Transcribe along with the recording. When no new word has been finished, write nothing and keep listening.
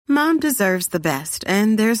Mom deserves the best,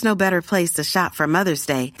 and there's no better place to shop for Mother's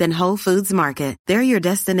Day than Whole Foods Market. They're your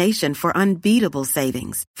destination for unbeatable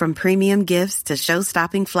savings, from premium gifts to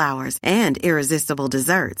show-stopping flowers and irresistible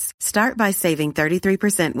desserts. Start by saving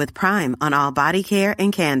 33% with Prime on all body care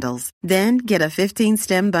and candles. Then get a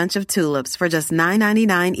 15-stem bunch of tulips for just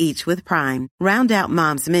 $9.99 each with Prime. Round out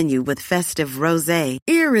Mom's menu with festive rosé,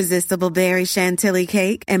 irresistible berry chantilly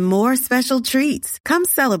cake, and more special treats. Come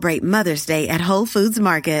celebrate Mother's Day at Whole Foods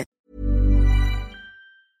Market.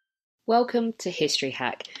 Welcome to History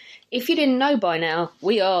Hack. If you didn't know by now,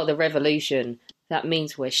 we are the revolution. That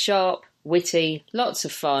means we're sharp, witty, lots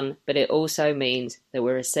of fun, but it also means that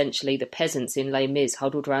we're essentially the peasants in Les Mis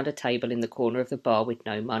huddled round a table in the corner of the bar with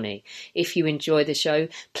no money. If you enjoy the show,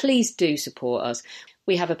 please do support us.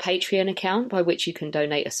 We have a Patreon account by which you can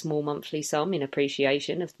donate a small monthly sum in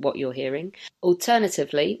appreciation of what you're hearing.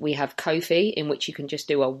 Alternatively, we have Ko-fi, in which you can just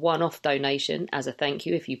do a one-off donation as a thank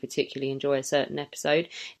you if you particularly enjoy a certain episode.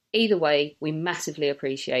 Either way, we massively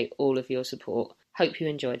appreciate all of your support. Hope you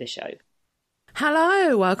enjoy the show.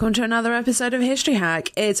 Hello, welcome to another episode of History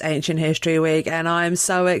Hack. It's Ancient History Week and I'm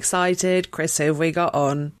so excited. Chris, who have we got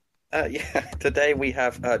on? Today we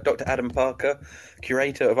have Dr. Adam Parker,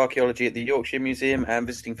 Curator of Archaeology at the Yorkshire Museum and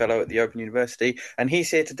Visiting Fellow at the Open University, and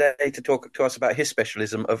he's here today to talk to us about his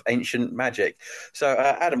specialism of ancient magic. So,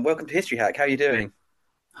 Adam, welcome to History Hack. How are you doing?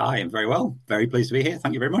 Hi, I'm very well. Very pleased to be here.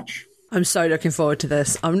 Thank you very much. I'm so looking forward to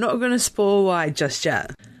this. I'm not going to spoil why just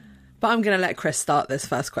yet, but I'm going to let Chris start this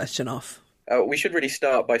first question off. We should really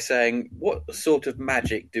start by saying, what sort of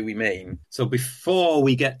magic do we mean? So before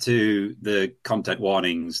we get to the content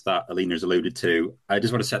warnings that Alina's alluded to, I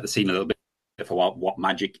just want to set the scene a little bit for what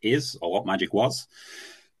magic is or what magic was.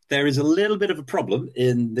 There is a little bit of a problem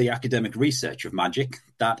in the academic research of magic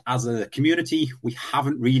that as a community, we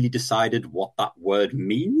haven't really decided what that word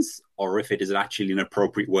means or if it is actually an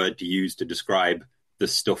appropriate word to use to describe the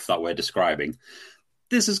stuff that we're describing.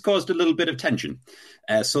 This has caused a little bit of tension.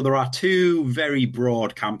 So there are two very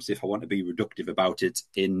broad camps, if I want to be reductive about it,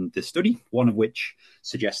 in the study, one of which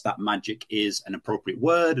suggests that magic is an appropriate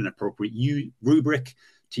word, an appropriate rubric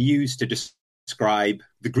to use to describe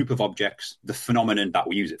the group of objects, the phenomenon that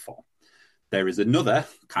we use it for. There is another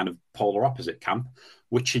kind of polar opposite camp,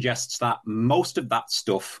 which suggests that most of that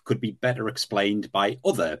stuff could be better explained by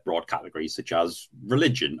other broad categories, such as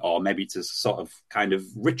religion, or maybe it's a sort of kind of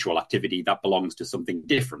ritual activity that belongs to something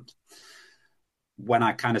different. When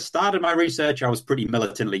I kind of started my research, I was pretty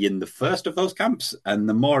militantly in the first of those camps, and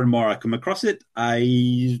the more and more I come across it,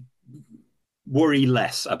 I worry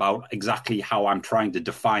less about exactly how I'm trying to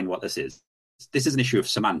define what this is. This is an issue of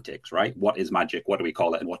semantics, right? What is magic? What do we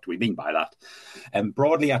call it? And what do we mean by that? And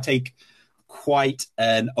broadly, I take quite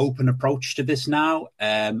an open approach to this now.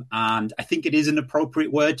 And I think it is an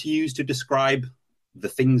appropriate word to use to describe the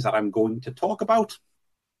things that I'm going to talk about.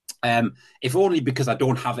 If only because I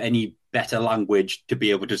don't have any better language to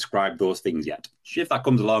be able to describe those things yet. If that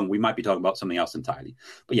comes along, we might be talking about something else entirely.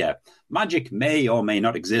 But yeah, magic may or may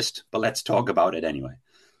not exist, but let's talk about it anyway.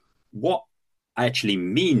 What I actually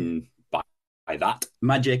mean by that,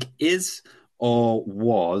 magic is or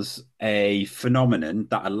was a phenomenon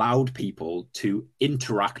that allowed people to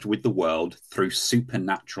interact with the world through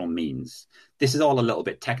supernatural means. This is all a little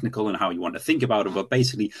bit technical in how you want to think about it, but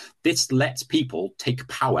basically this lets people take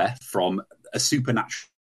power from a supernatural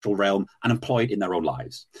realm and employ it in their own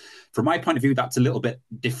lives. From my point of view, that's a little bit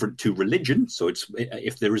different to religion. So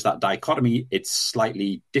if there is that dichotomy, it's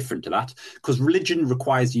slightly different to that, because religion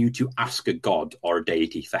requires you to ask a god or a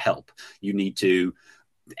deity for help. You need to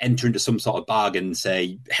enter into some sort of bargain and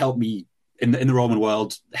say, help me in the Roman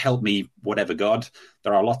world, help me, whatever god.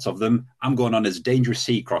 There are lots of them. I'm going on this dangerous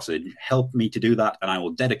sea crossing. Help me to do that, and I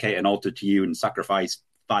will dedicate an altar to you and sacrifice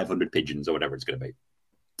 500 pigeons or whatever it's going to be.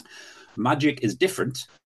 Magic is different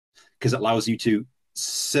because it allows you to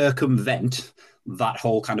circumvent that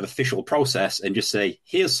whole kind of official process and just say,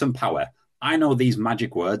 here's some power. I know these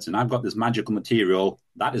magic words and I've got this magical material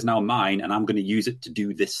that is now mine and I'm going to use it to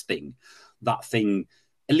do this thing. That thing,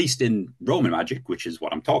 at least in Roman magic, which is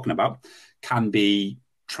what I'm talking about, can be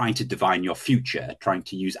trying to divine your future, trying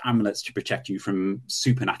to use amulets to protect you from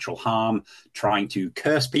supernatural harm, trying to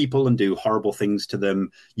curse people and do horrible things to them,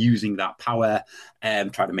 using that power, trying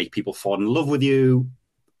to make people fall in love with you,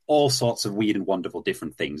 all sorts of weird and wonderful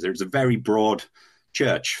different things. There's a very broad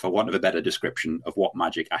church, for want of a better description, of what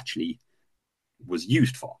magic actually was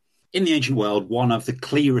used for. In the ancient world, one of the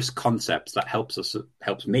clearest concepts that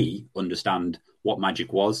helps me understand what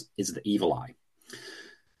magic was is the evil eye.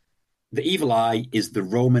 The evil eye is the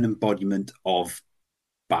Roman embodiment of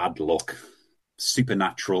bad luck,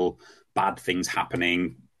 supernatural, bad things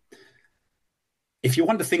happening. if you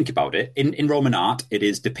want to think about it, in Roman art, it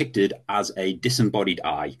is depicted as a disembodied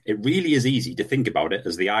eye. It really is easy to think about it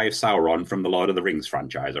as the Eye of Sauron from the Lord of the Rings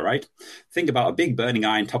franchise, all right? Think about a big burning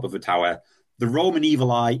eye on top of a tower. The Roman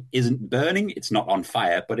evil eye isn't burning, it's not on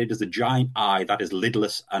fire, but it is a giant eye that is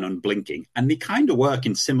lidless and unblinking. And they kind of work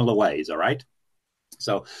in similar ways, all right?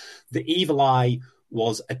 So the evil eye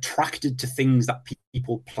was attracted to things that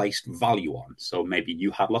people placed value on. So maybe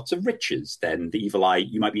you had lots of riches, then the evil eye,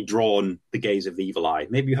 you might be drawn the gaze of the evil eye.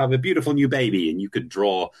 Maybe you have a beautiful new baby and you could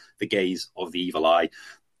draw the gaze of the evil eye.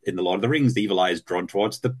 In the Lord of the Rings, the evil eye is drawn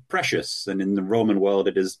towards the precious. And in the Roman world,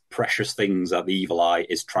 it is precious things that the evil eye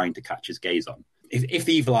is trying to catch his gaze on. If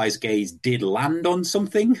the evil eye's gaze did land on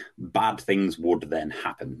something, bad things would then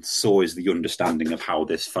happen. So is the understanding of how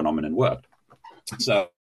this phenomenon worked. So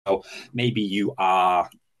maybe you are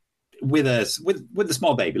with a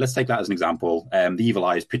small baby. Let's take that as an example. The evil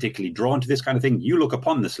eye is particularly drawn to this kind of thing. You look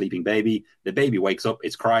upon the sleeping baby. The baby wakes up.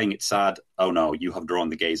 It's crying. It's sad. Oh no, you have drawn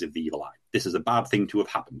the gaze of the evil eye. This is a bad thing to have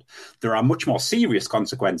happened. There are much more serious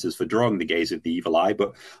consequences for drawing the gaze of the evil eye,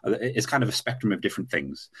 but it's kind of a spectrum of different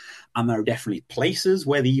things. And there are definitely places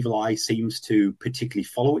where the evil eye seems to particularly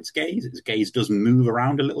follow its gaze. Its gaze does move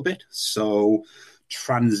around a little bit. So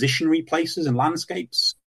transitionary places and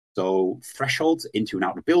landscapes. So thresholds into and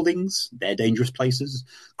out of buildings, they're dangerous places.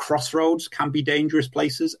 Crossroads can be dangerous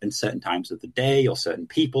places, and certain times of the day or certain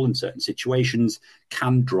people in certain situations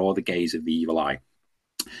can draw the gaze of the evil eye.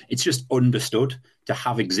 It's just understood to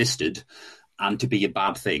have existed and to be a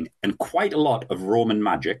bad thing. And quite a lot of Roman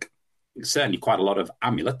magic, certainly quite a lot of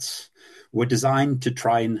amulets, were designed to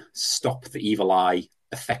try and stop the evil eye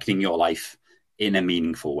affecting your life in a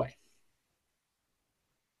meaningful way.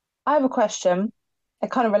 I have a question. It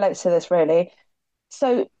kind of relates to this, really.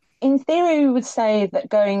 So, in theory, we would say that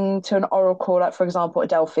going to an oracle, like, for example, at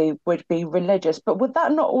Delphi, would be religious, but would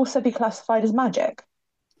that not also be classified as magic?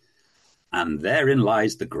 And therein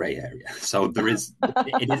lies the grey area. So it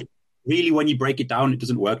is really, when you break it down, it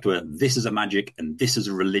doesn't work to this is a magic and this is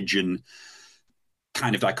a religion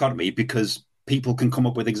kind of dichotomy, because people can come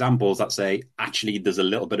up with examples that say, actually, there's a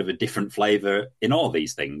little bit of a different flavor in all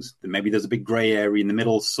these things. Maybe there's a big gray area in the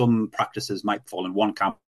middle. Some practices might fall in one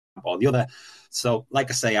camp or the other. So, like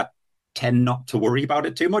I say, I tend not to worry about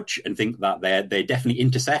it too much and think that they definitely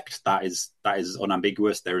intersect. That is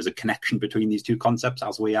unambiguous. There is a connection between these two concepts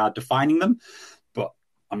as we are defining them. But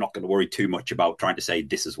I'm not going to worry too much about trying to say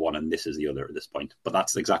this is one and this is the other at this point. But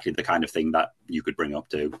that's exactly the kind of thing that you could bring up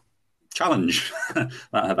to challenge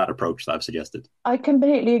that approach that I've suggested. I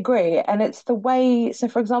completely agree. And it's the way, so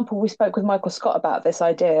for example, we spoke with Michael Scott about this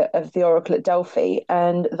idea of the Oracle at Delphi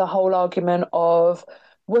and the whole argument of,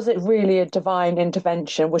 was it really a divine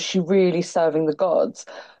intervention? Was she really serving the gods?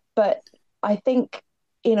 But I think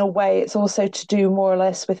in a way it's also to do more or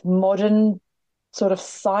less with modern sort of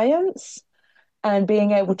science and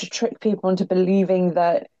being able to trick people into believing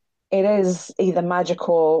that it is either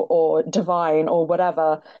magical or divine or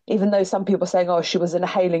whatever, even though some people are saying, oh, she was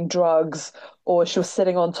inhaling drugs or she was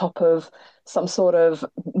sitting on top of some sort of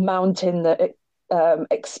mountain that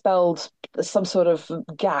expelled some sort of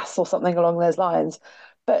gas or something along those lines.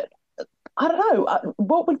 But I don't know.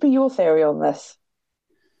 What would be your theory on this?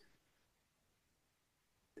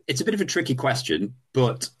 It's a bit of a tricky question,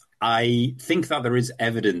 but I think that there is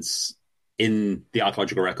evidence in the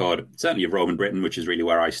archaeological record, certainly of Roman Britain, which is really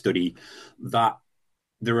where I study, that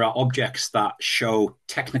there are objects that show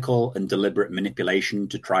technical and deliberate manipulation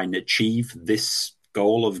to try and achieve this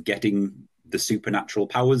goal of getting the supernatural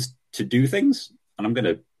powers to do things. And I'm going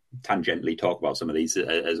to tangentially talk about some of these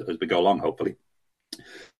as we go along, hopefully.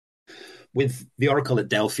 With the Oracle at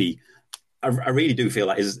Delphi, I really do feel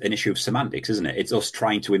that is an issue of semantics, isn't it? It's us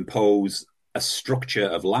trying to impose a structure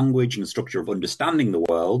of language and a structure of understanding the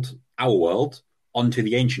world, our world, onto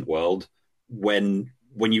the ancient world. When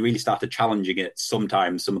you really start to challenging it,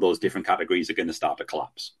 sometimes some of those different categories are going to start to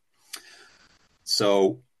collapse.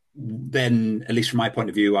 So then, at least from my point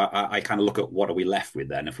of view, I kind of look at what are we left with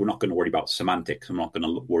then. If we're not going to worry about semantics, I'm not going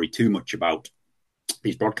to worry too much about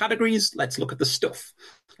these broad categories. Let's look at the stuff.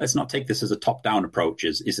 Let's not take this as a top-down approach.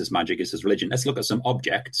 Is this magic? Is this religion? Let's look at some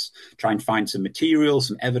objects, try and find some material,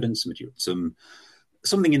 some evidence,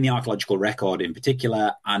 something in the archaeological record in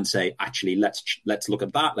particular, and say, actually, let's look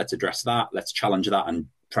at that. Let's address that. Let's challenge that and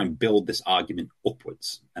try and build this argument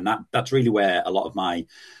upwards. And that's really where a lot of my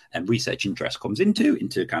research interest comes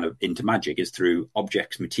into magic, is through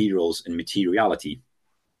objects, materials, and materiality.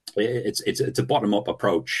 It's a bottom-up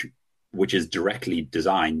approach, which is directly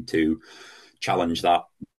designed to challenge the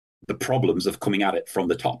problems of coming at it from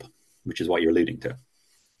the top, which is what you're alluding to.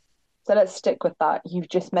 So let's stick with that. You've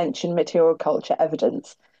just mentioned material culture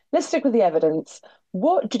evidence. let's stick with the evidence.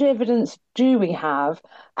 What evidence do we have?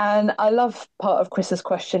 And I love part of Chris's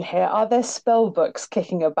question here. Are there spell books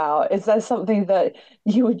kicking about? Is there something that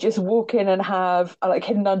you would just walk in and have like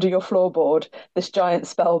hidden under your floorboard, this giant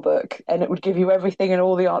spell book, and it would give you everything and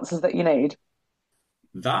all the answers that you need?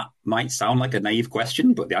 That might sound like a naive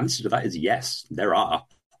question, but the answer to that is yes, there are.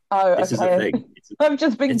 Oh, This is the okay. thing. I've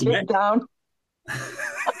just been it's pinned down.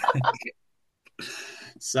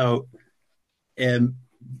 So,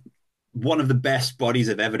 one of the best bodies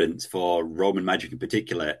of evidence for Roman magic in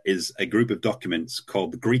particular is a group of documents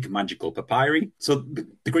called the Greek Magical Papyri. So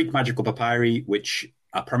the Greek Magical Papyri, which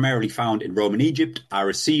are primarily found in Roman Egypt, are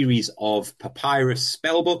a series of papyrus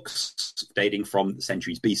spellbooks dating from the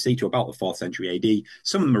centuries BC to about the 4th century AD.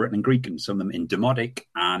 Some of them are written in Greek and some of them in Demotic,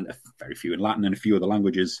 and very few in Latin and a few other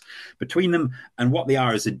languages between them. And what they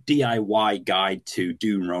are is a DIY guide to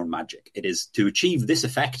doom Roman magic. It is to achieve this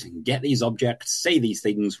effect, get these objects, say these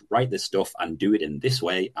things, write this stuff, and do it in this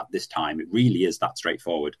way at this time. It really is that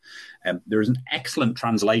straightforward. There is an excellent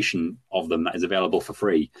translation of them that is available for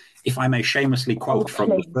free. If I may shamelessly quote from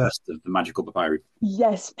the first of the Magical Papyri.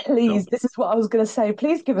 Yes, please. This is what I was going to say.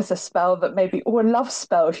 Please give us a spell that maybe, or a love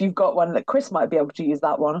spell if you've got one, that Chris might be able to use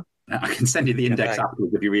that one. I can send you the index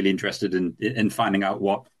afterwards if you're really interested in finding out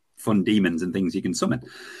what fun demons and things you can summon.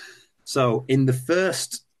 So in the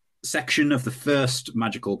first section of the first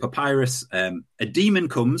Magical Papyrus, a demon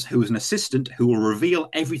comes who is an assistant who will reveal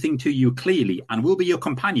everything to you clearly and will be your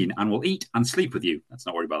companion and will eat and sleep with you. Let's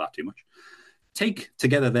not worry about that too much. Take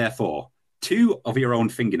together, therefore, 2 of your own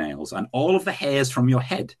fingernails and all of the hairs from your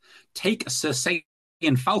head. Take a Circassian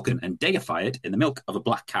falcon and deify it in the milk of a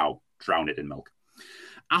black cow. Drown it in milk.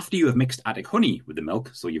 After you have mixed Attic honey with the milk,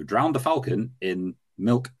 so you've drowned the falcon in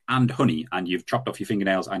milk and honey, and you've chopped off your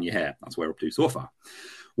fingernails and your hair. That's where we're up to so far.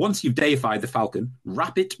 Once you've deified the falcon,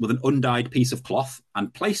 wrap it with an undyed piece of cloth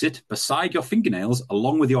and place it beside your fingernails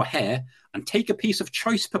along with your hair, and take a piece of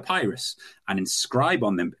choice papyrus and inscribe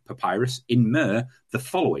on the papyrus in myrrh the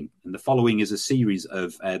following. And the following is a series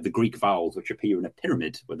of the Greek vowels which appear in a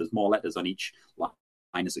pyramid where there's more letters on each line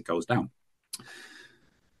as it goes down.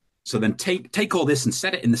 So then take all this and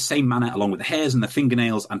set it in the same manner along with the hairs and the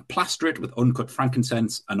fingernails and plaster it with uncut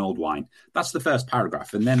frankincense and old wine. That's the first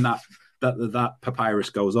paragraph. And then that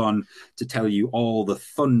papyrus goes on to tell you all the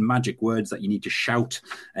fun magic words that you need to shout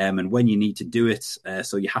and when you need to do it.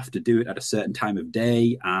 So you have to do it at a certain time of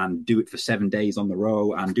day and do it for 7 days on the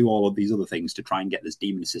row and do all of these other things to try and get this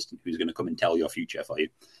demon assistant who's going to come and tell your future for you.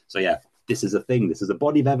 So yeah, this is a thing. This is a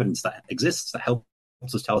body of evidence that exists that helps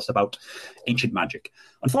us tell us about ancient magic.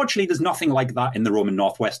 Unfortunately, there's nothing like that in the Roman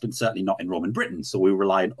Northwest and certainly not in Roman Britain. So we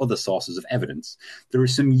rely on other sources of evidence. There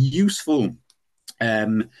is some useful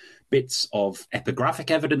bits of epigraphic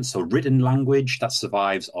evidence or written language that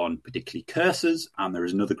survives on particularly curses, and there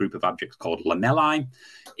is another group of objects called lamellae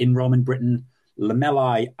in Roman Britain.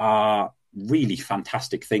 Lamellae are really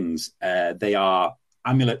fantastic things. They are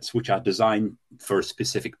amulets which are designed for a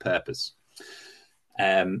specific purpose.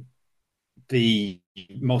 The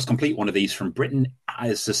most complete one of these from Britain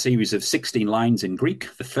is a series of 16 lines in Greek.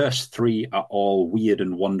 The first 3 are all weird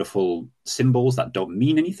and wonderful symbols that don't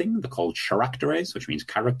mean anything. They're called characteres, which means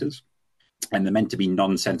characters. And they're meant to be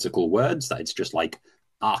nonsensical words, that it's just like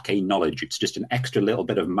arcane knowledge. It's just an extra little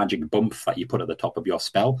bit of magic bump that you put at the top of your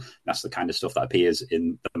spell. That's the kind of stuff that appears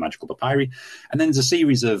in the Magical Papyri. And then there's a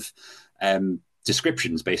series of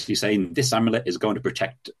descriptions basically saying this amulet is going to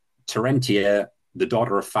protect Terentia, the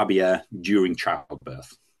daughter of Fabia, during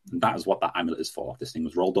childbirth. And that is what that amulet is for. This thing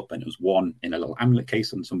was rolled up and it was worn in a little amulet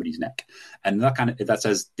case on somebody's neck. And that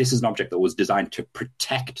says this is an object that was designed to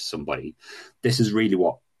protect somebody. This is really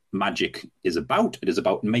what magic is about. It is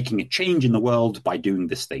about making a change in the world by doing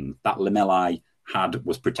this thing. That lamellae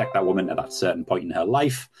was protect that woman at that certain point in her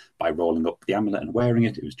life by rolling up the amulet and wearing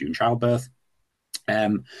it. It was during childbirth.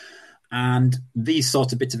 And these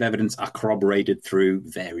sorts of bits of evidence are corroborated through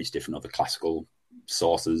various different other classical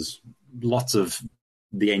sources. Lots of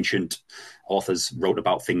the ancient authors wrote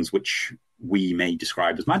about things which we may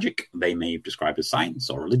describe as magic. They may have described as science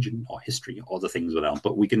or religion or history or other things with them.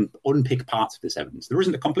 But we can unpick parts of this evidence. There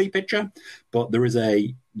isn't a complete picture, but there is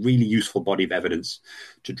a really useful body of evidence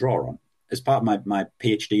to draw on. As part of my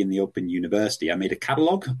PhD in the Open University, I made a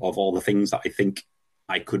catalogue of all the things that I think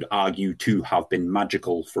I could argue to have been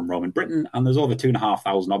magical from Roman Britain, and there's over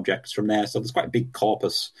 2,500 objects from there. So there's quite a big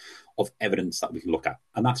corpus of evidence that we can look at.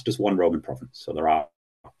 And that's just one Roman province. So there are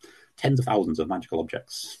tens of thousands of magical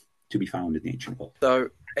objects to be found in the ancient world. So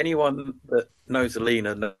anyone that knows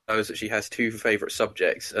Alina knows that she has two favourite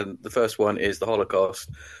subjects, and the first one is the Holocaust.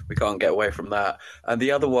 We can't get away from that. And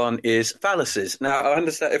the other one is phalluses. Now, I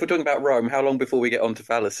understand, if we're talking about Rome, how long before we get on to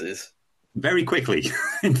phalluses? Very quickly,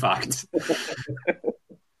 in fact.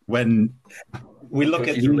 When we look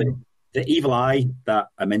at the evil eye that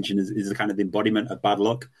I mentioned is the kind of embodiment of bad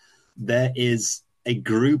luck, there is a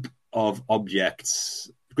group of objects,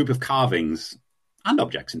 a group of carvings, and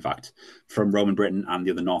objects, in fact, from Roman Britain and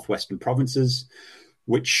the other northwestern provinces,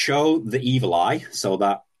 which show the evil eye, so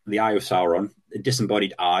that the eye of Sauron, a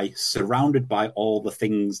disembodied eye, surrounded by all the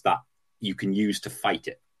things that you can use to fight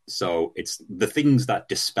it. So it's the things that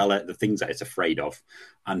dispel it, the things that it's afraid of.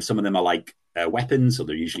 And some of them are like weapons, so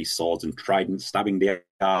they're usually swords and tridents stabbing the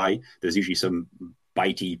eye. There's usually some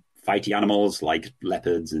fighty animals like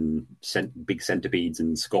leopards and big centipedes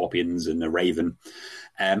and scorpions and a raven.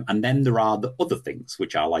 And then there are the other things,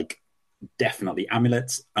 which are like definitely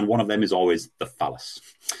amulets, and one of them is always the phallus.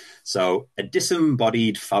 So a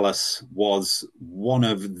disembodied phallus was one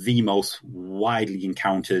of the most widely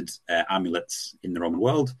encountered amulets in the Roman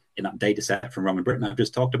world. In that data set from Roman Britain I've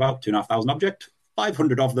just talked about, 2,500 objects,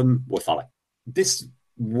 500 of them were phallic. This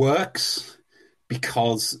works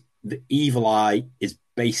because the evil eye is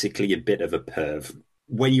basically a bit of a perv.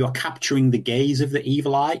 When you're capturing the gaze of the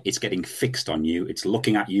evil eye, it's getting fixed on you, it's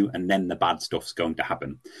looking at you, and then the bad stuff's going to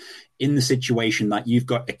happen. In the situation that you've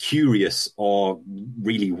got a curious or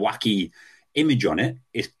really wacky image on it,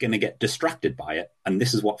 it's going to get distracted by it. And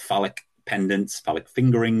this is what phallic pendants, phallic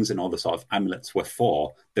fingerings, and all the sort of amulets were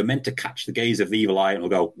for. They're meant to catch the gaze of the evil eye and will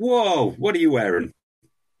go, whoa, what are you wearing?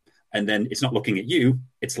 And then it's not looking at you,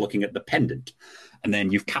 it's looking at the pendant. And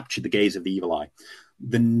then you've captured the gaze of the evil eye.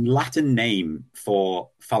 The Latin name for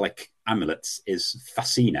phallic amulets is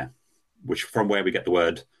fascina, which from where we get the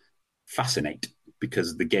word fascinate,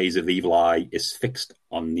 because the gaze of the evil eye is fixed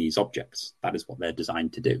on these objects. That is what they're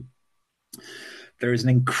designed to do. There is an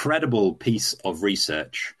incredible piece of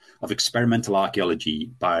research, of experimental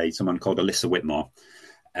archaeology by someone called Alyssa Whitmore.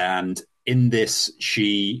 And in this,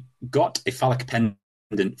 she got a phallic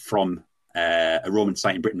pendant from a Roman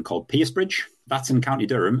site in Britain called Piercebridge. That's in County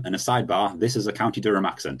Durham, and a sidebar, this is a County Durham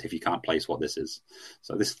accent, if you can't place what this is.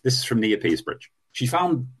 So this is from near Piercebridge. She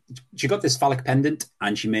got this phallic pendant,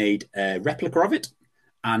 and she made a replica of it,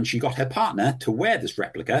 and she got her partner to wear this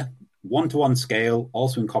replica, 1-to-1 scale,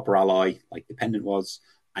 also in copper alloy, like the pendant was,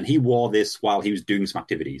 and he wore this while he was doing some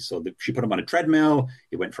activities. So she put him on a treadmill,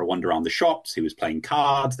 he went for a wander around the shops, he was playing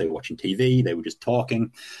cards, they were watching TV, they were just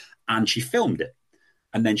talking, and she filmed it.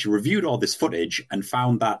 And then she reviewed all this footage and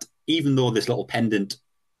found that even though this little pendant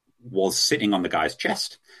was sitting on the guy's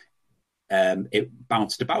chest, it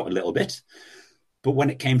bounced about a little bit. But when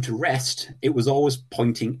it came to rest, it was always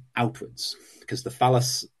pointing outwards, because the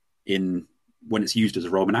phallus, when it's used as a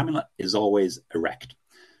Roman amulet, is always erect.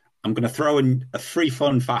 I'm going to throw in a free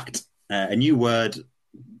fun fact, a new word,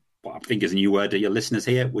 what I think is a new word to your listeners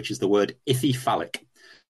here, which is the word iphyphallic,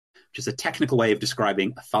 which is a technical way of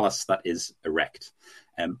describing a phallus that is erect.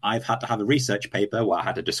 I've had to have a research paper where I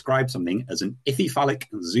had to describe something as an iphyphallic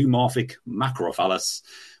zoomorphic macrophallus,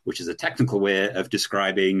 which is a technical way of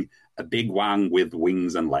describing a big wang with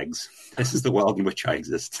wings and legs. This is the world in which I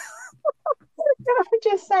exist. Can I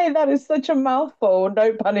just say that is such a mouthful,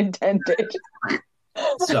 no pun intended.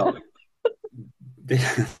 So,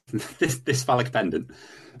 this phallic pendant,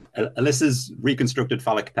 Alyssa's reconstructed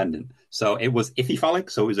phallic pendant. So it was iphyphallic,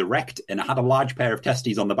 so it was erect, and it had a large pair of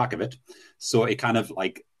testes on the back of it. So it kind of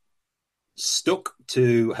like stuck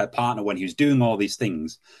to her partner when he was doing all these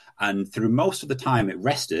things. And through most of the time, it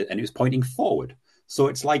rested and it was pointing forward. So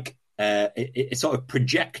it's like it sort of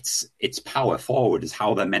projects its power forward, is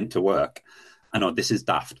how they're meant to work. I know this is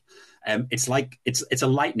daft. It's like it's a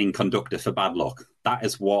lightning conductor for bad luck. That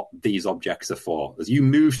is what these objects are for. As you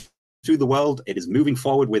move through the world, it is moving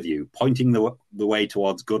forward with you, pointing the way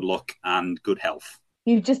towards good luck and good health.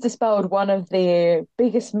 You've just dispelled one of the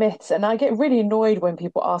biggest myths, and I get really annoyed when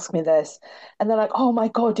people ask me this, and they're like, "Oh my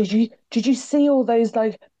God, did you see all those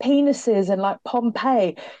like penises and like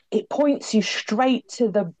Pompeii? It points you straight to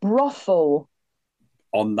the brothel."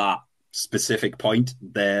 On that specific point,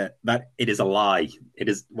 that it is a lie. It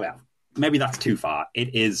is, well, maybe that's too far.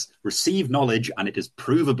 It is received knowledge, and it is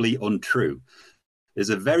provably untrue. There's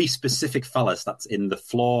a very specific phallus that's in the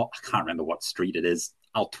floor. I can't remember what street it is.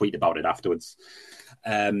 I'll tweet about it afterwards.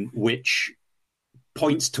 Which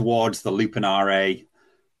points towards the Lupinare.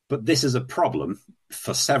 But this is a problem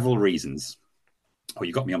for several reasons. Oh,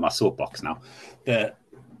 you got me on my soapbox now.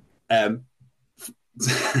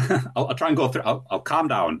 I'll try and go through. I'll calm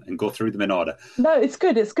down and go through them in order. No, it's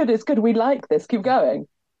good. It's good. It's good. We like this. Keep going.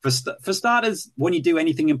 For starters, when you do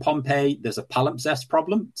anything in Pompeii, there's a palimpsest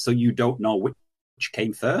problem, so you don't know which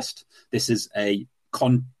came first. This is a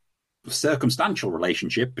circumstantial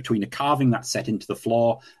relationship between a carving that's set into the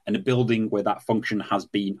floor and a building where that function has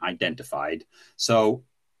been identified. So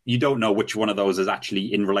you don't know which one of those is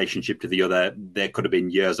actually in relationship to the other. There could have been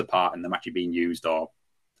years apart and them actually being used, or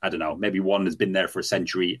I don't know, maybe one has been there for a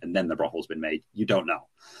century and then the brothel's been made. You don't know.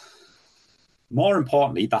 More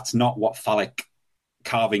importantly, that's not what phallic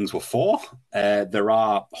carvings were for. There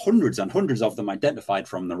are hundreds and hundreds of them identified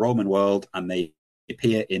from the Roman world, and they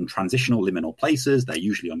appear in transitional liminal places. They're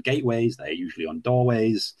usually on gateways. They're usually on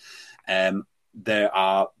doorways. There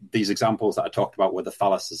are these examples that I talked about where the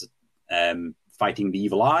phallus is fighting the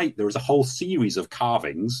evil eye. There is a whole series of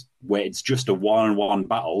carvings where it's just a one-on-one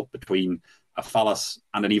battle between a phallus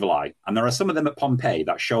and an evil eye. And there are some of them at Pompeii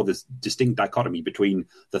that show this distinct dichotomy between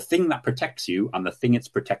the thing that protects you and the thing it's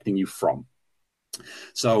protecting you from.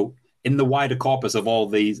 So in the wider corpus of all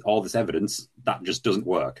this evidence, that just doesn't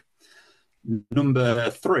work. Number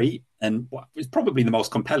 3, and is probably the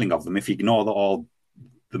most compelling of them, if you ignore all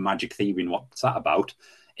the magic theory and what's that about,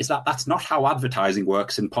 is that that's not how advertising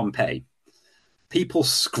works in Pompeii. People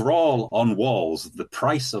scrawl on walls the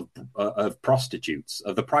price of prostitutes,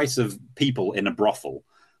 of the price of people in a brothel.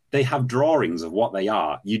 They have drawings of what they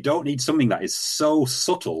are. You don't need something that is so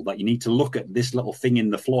subtle that you need to look at this little thing in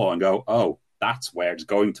the floor and go, oh, that's where it's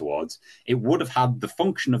going towards. It would have had the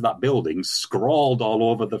function of that building scrawled all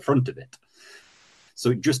over the front of it.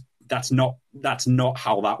 So that's not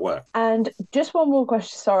how that works. And just one more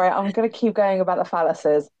question. Sorry, I'm going to keep going about the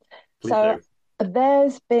phalluses. Please do.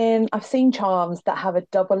 I've seen charms that have a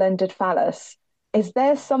double-ended phallus. Is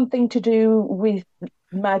there something to do with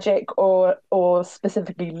magic or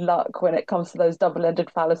specifically luck when it comes to those double-ended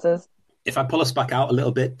phalluses? If I pull us back out a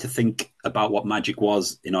little bit to think about what magic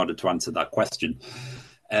was in order to answer that question,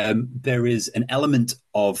 there is an element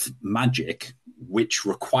of magic which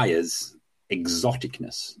requires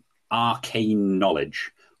exoticness, arcane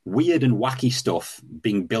knowledge, weird and wacky stuff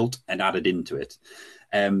being built and added into it.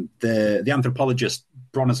 The anthropologist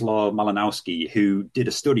Bronislaw Malinowski, who did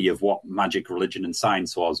a study of what magic, religion, and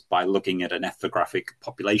science was by looking at an ethnographic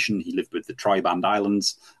population. He lived with the Triband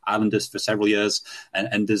Islanders for several years,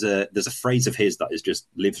 and there's a phrase of his that is just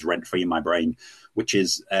lives rent free in my brain, which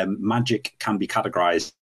is magic can be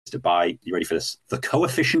categorized by, you ready for this? The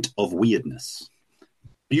coefficient of weirdness.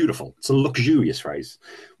 Beautiful. It's a luxurious phrase,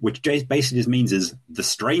 which basically just means is the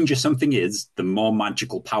stranger something is, the more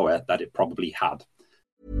magical power that it probably had.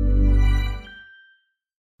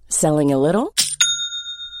 Selling a little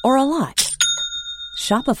or a lot?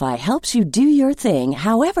 Shopify helps you do your thing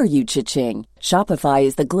however you cha-ching. Shopify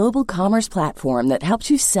is the global commerce platform that helps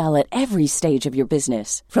you sell at every stage of your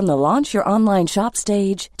business. From the launch your online shop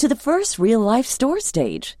stage to the first real-life store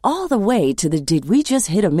stage, all the way to the did we just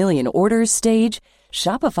hit a million orders stage.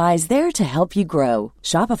 Shopify is there to help you grow.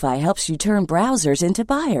 Shopify helps you turn browsers into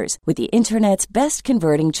buyers with the internet's best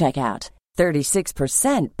converting checkout.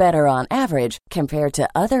 36% better on average compared to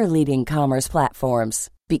other leading commerce platforms.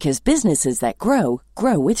 Because businesses that grow,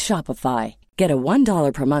 grow with Shopify. Get a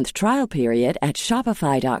 $1 per month trial period at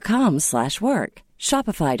shopify.com/work.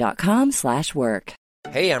 Shopify.com/work.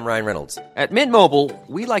 Hey, I'm Ryan Reynolds. At Mint Mobile,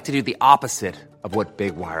 we like to do the opposite of what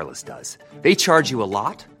Big Wireless does. They charge you a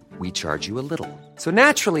lot. We charge you a little. So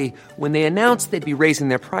naturally, when they announced they'd be raising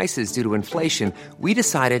their prices due to inflation, we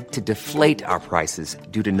decided to deflate our prices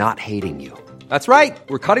due to not hating you. That's right.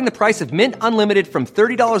 We're cutting the price of Mint Unlimited from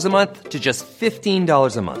 $30 a month to just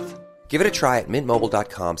 $15 a month. Give it a try at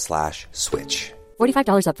mintmobile.com/switch.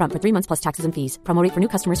 $45 up front for 3 months plus taxes and fees. Promo rate for new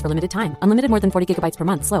customers for limited time. Unlimited more than 40 gigabytes per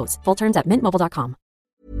month. Slows full terms at mintmobile.com.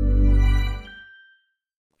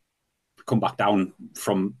 Come back down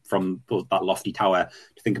from that lofty tower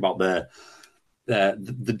to think about the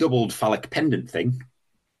doubled phallic pendant thing.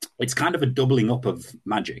 It's kind of a doubling up of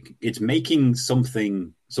magic. It's making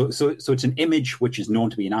something so it's an image which is known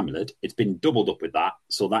to be an amulet. It's been doubled up with that,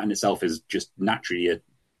 so that in itself is just naturally a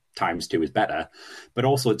times 2 is better. But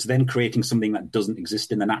also it's then creating something that doesn't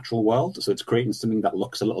exist in the natural world. So it's creating something that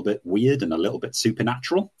looks a little bit weird and a little bit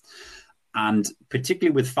supernatural. And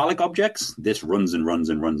particularly with phallic objects, this runs and runs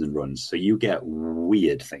and runs and runs. So you get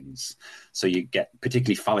weird things. So you get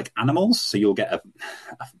particularly phallic animals. So you'll get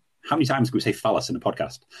how many times can we say phallus in a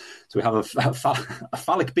podcast? So we have a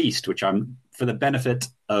phallic beast, which I'm, for the benefit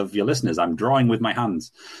of your listeners, I'm drawing with my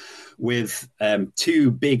hands, with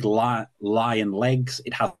 2 big lion legs.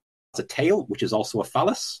 It has a tail, which is also a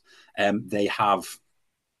phallus. They have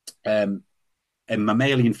a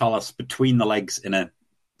mammalian phallus between the legs in a,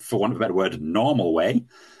 for want of a better word, normal way.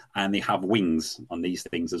 And they have wings on these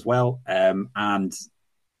things as well. And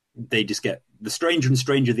they just get, the stranger and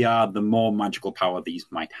stranger they are, the more magical power these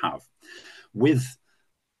might have. With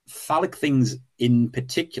phallic things in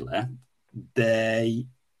particular, they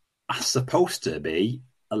are supposed to be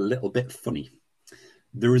a little bit funny.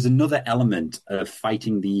 There is another element of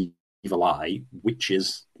fighting the evil eye, which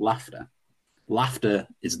is laughter. Laughter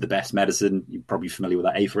is the best medicine. You're probably familiar with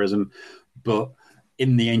that aphorism, but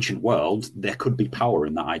in the ancient world, there could be power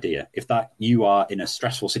in that idea. If that you are in a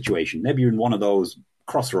stressful situation, maybe you're in one of those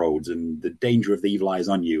crossroads and the danger of the evil eye is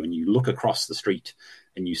on you, and you look across the street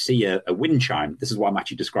and you see a wind chime. This is what I'm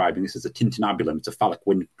actually describing. This is a tintinnabulum. It's a phallic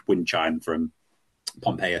wind chime from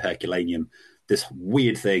Pompeia Herculaneum. This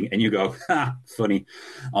weird thing, and you go, ha, funny.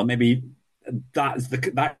 Or maybe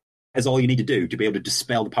that is all you need to do to be able to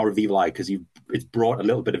dispel the power of the evil eye, because it's brought a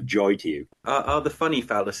little bit of joy to you. Are the funny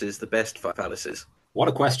phalluses the best phalluses? What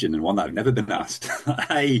a question, and one that I've never been asked.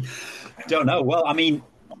 I don't know. Well, I mean,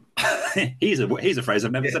 here's a phrase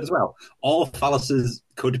I've never said as well. All phalluses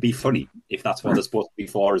could be funny if that's what they're supposed to be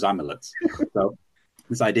for as amulets. So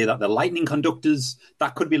this idea that the lightning conductors,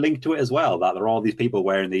 that could be linked to it as well, that there are all these people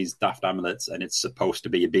wearing these daft amulets and it's supposed to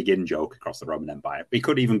be a big in-joke across the Roman Empire. We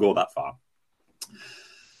could even go that far.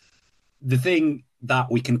 The thing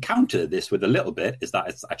that we can counter this with a little bit is that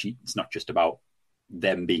it's not just about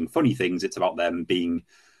them being funny things, it's about them being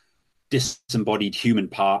disembodied human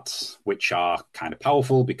parts, which are kind of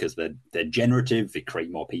powerful because they're generative, they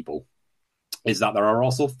create more people. Is that there are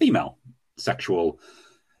also female sexual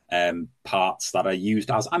parts that are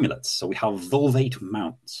used as amulets. So we have vulvate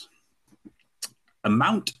mounts. A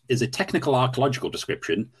mount is a technical archaeological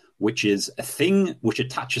description, which is a thing which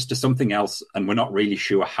attaches to something else and we're not really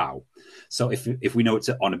sure how. So if we know it's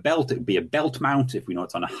on a belt, it would be a belt mount. If we know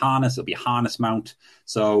it's on a harness, it'll be a harness mount.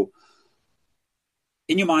 So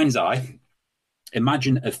in your mind's eye,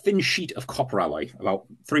 imagine a thin sheet of copper alloy, about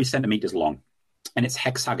 3 centimeters long, and it's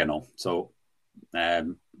hexagonal. So a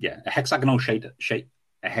hexagonal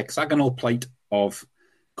a hexagonal plate of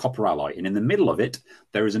copper alloy, and in the middle of it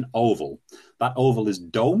there is an oval. That oval is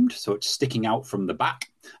domed, so it's sticking out from the back,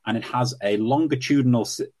 and it has a longitudinal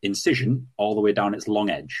incision all the way down its long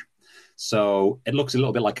edge. So it looks a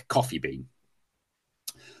little bit like a coffee bean.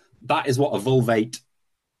 That is what a vulvate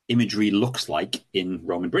imagery looks like in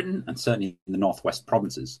Roman Britain, and certainly in the northwest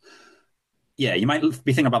provinces. Yeah, you might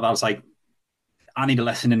be thinking about that as like, I need a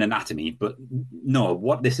lesson in anatomy, but no,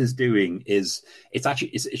 what this is doing is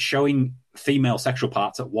it's showing female sexual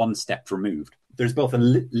parts at one step removed. There's both a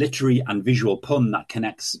literary and visual pun that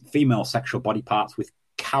connects female sexual body parts with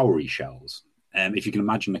cowrie shells. If you can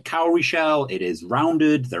imagine a cowrie shell, it is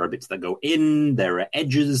rounded. There are bits that go in, there are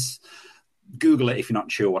edges. Google it if you're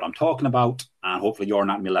not sure what I'm talking about, and hopefully your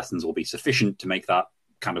anatomy lessons will be sufficient to make that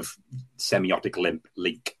kind of semiotic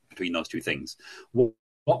link between those two things.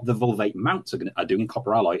 What the vulvate mounts are doing in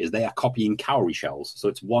copper alloy is they are copying cowrie shells, so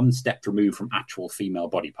it's one step removed from actual female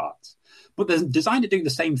body parts. But they're designed to do the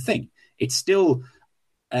same thing. It's still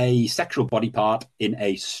a sexual body part in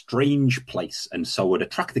a strange place, and so would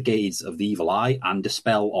attract the gaze of the evil eye and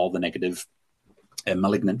dispel all the negative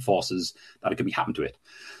malignant forces that could be happening to it.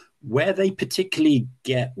 Where they particularly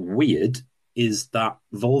get weird is that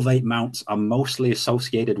vulvate mounts are mostly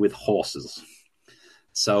associated with horses.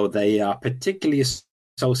 So they are particularly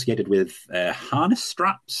associated with harness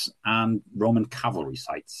straps and Roman cavalry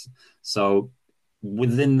sites. So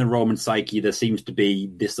within the Roman psyche, there seems to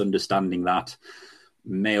be this understanding that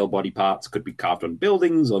male body parts could be carved on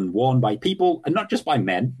buildings and worn by people, and not just by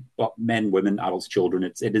men, but men, women, adults, children.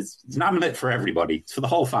 It's an amulet for everybody. It's for the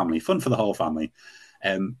whole family, fun for the whole family.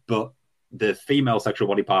 But the female sexual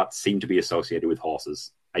body parts seem to be associated with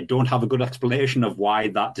horses. I don't have a good explanation of why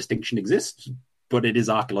that distinction exists, but it is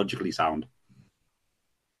archaeologically sound.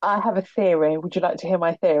 I have a theory. Would you like to hear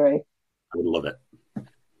my theory? I would love it.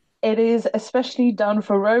 It is especially done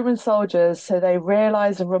for Roman soldiers so they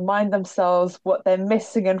realize and remind themselves what they're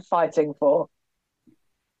missing and fighting for.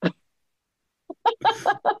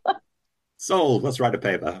 Sold. Let's write a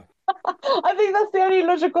paper. I think that's the only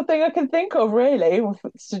logical thing I can think of, really,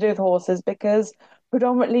 it's to do with horses, because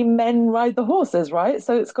predominantly men ride the horses, right?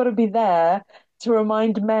 So it's got to be there to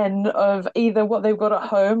remind men of either what they've got at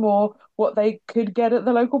home or what they could get at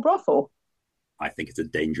the local brothel. I think it's a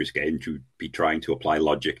dangerous game to be trying to apply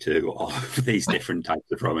logic to all of these different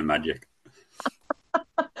types of Roman magic.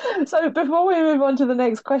 So before we move on to the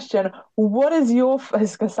next question, what is your,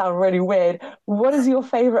 it's going to sound really weird, what is your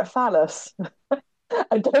favourite phallus?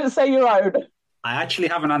 And don't say your own. I actually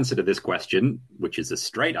have an answer to this question, which is a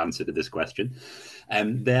straight answer to this question.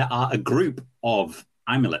 There are a group of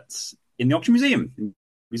amulets in the Yorkshire Museum,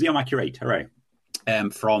 Museum Accurate, hooray,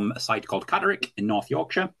 from a site called Catterick in North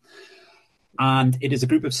Yorkshire. And it is a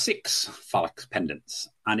group of 6 phallic pendants.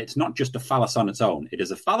 And it's not just a phallus on its own. It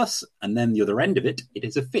is a phallus, and then the other end of it, it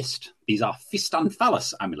is a fist. These are fist and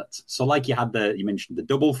phallus amulets. So like you mentioned the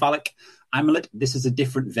double phallic amulet, this is a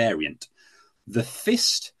different variant. The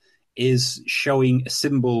fist is showing a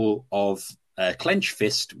symbol of a clenched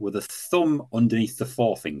fist with a thumb underneath the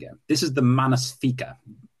forefinger. This is the manus fica,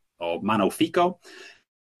 or mano fico.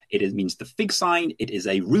 It means the fig sign. It is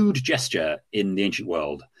a rude gesture in the ancient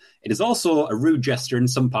world. It is also a rude gesture in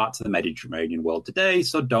some parts of the Mediterranean world today,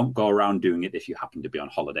 so don't go around doing it if you happen to be on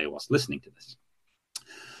holiday whilst listening to this.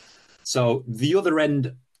 So the other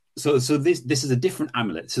end, so this is a different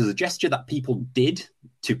amulet. This is a gesture that people did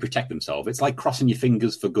to protect themselves. It's like crossing your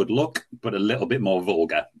fingers for good luck, but a little bit more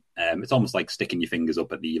vulgar. It's almost like sticking your fingers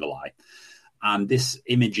up at the evil eye. And this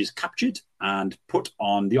image is captured and put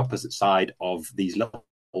on the opposite side of these little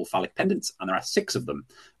phallic pendants, and there are 6 of them,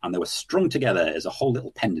 and they were strung together as a whole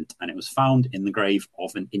little pendant, and it was found in the grave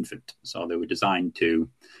of an infant. So they were designed to,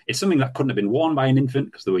 it's something that couldn't have been worn by an infant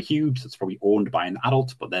because they were huge, so it's probably owned by an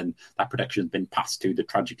adult, but then that protection has been passed to the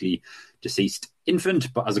tragically deceased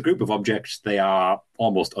infant. But as a group of objects, they are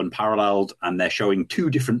almost unparalleled, and they're showing 2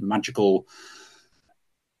 different magical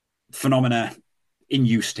phenomena in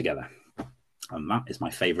use together. And that is my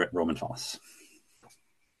favourite Roman phallus.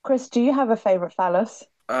 Chris, do you have a favourite phallus?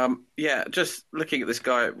 Yeah, just looking at this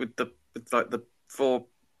guy with the 4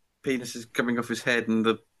 penises coming off his head and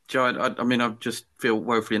the giant. I just feel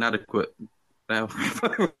woefully inadequate now.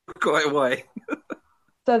 Quite a way.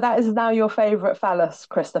 So that is now your favourite phallus,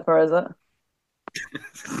 Christopher, is it?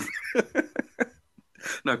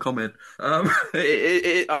 No comment. I'll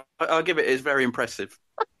give it. It's very impressive.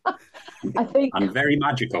 I think I'm very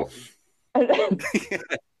magical.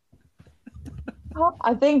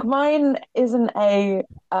 I think mine isn't a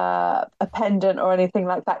pendant or anything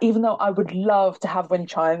like that, even though I would love to have wind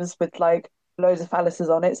chimes with like loads of phalluses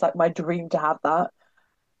on it. It's like my dream to have that.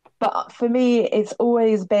 But for me, it's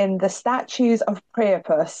always been the statues of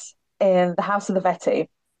Priapus in the House of the Veti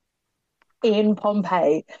in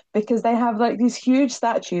Pompeii, because they have like these huge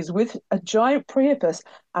statues with a giant Priapus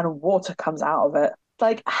and water comes out of it.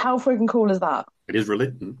 Like, how freaking cool is that? It is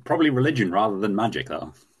probably religion rather than magic,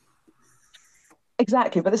 though.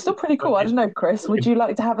 Exactly, but it's still pretty cool. I don't know, Chris, would you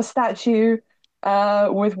like to have a statue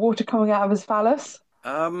with water coming out of his phallus?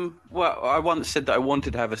 Well, I once said that I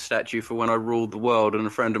wanted to have a statue for when I ruled the world, and a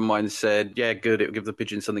friend of mine said, yeah, good, it would give the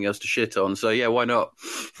pigeon something else to shit on. So, yeah, why not?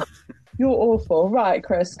 You're awful. Right,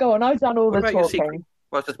 Chris, go on. I've done all the talking.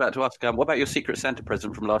 Well, I was just about to ask, what about your Secret Santa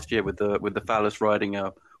present from last year with the phallus riding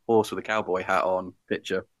a horse with a cowboy hat on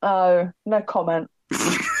picture? Oh, no comment.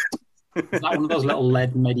 It's like one of those little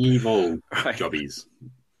lead medieval jobbies.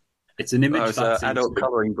 It's an image that's an adult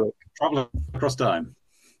colouring book. Travel across time.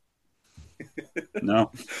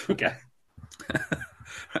 No? Okay.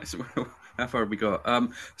 Right, so how far have we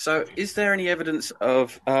got? So is there any evidence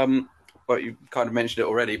of, well, you kind of mentioned it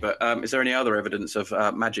already, but is there any other evidence of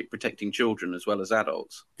magic protecting children as well as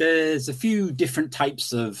adults? There's a few different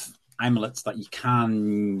types of amulets that you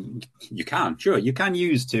can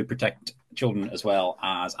use to protect children as well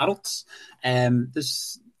as adults.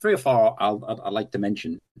 There's 3 or 4 I'd like to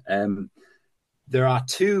mention. There are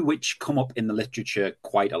 2 which come up in the literature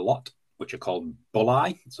quite a lot, which are called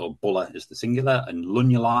bullae. So bulla is the singular, and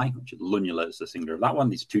lunulae, which is lunula is the singular of that one.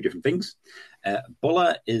 These are 2 different things.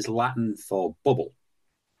 Bulla is Latin for bubble.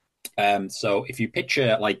 So if you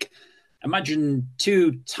picture, imagine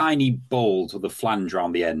 2 tiny balls with a flange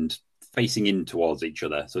around the end facing in towards each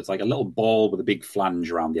other. So it's like a little ball with a big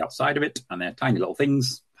flange around the outside of it, and they're tiny little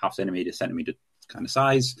things, half centimetre kind of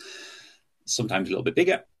size, sometimes a little bit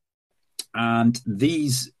bigger. And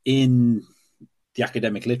these in the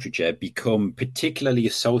academic literature become particularly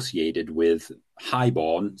associated with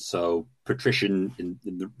highborn, so patrician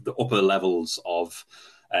in the upper levels of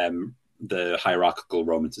the hierarchical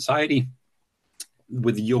Roman society,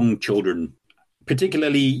 with young children,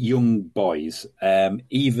 particularly young boys,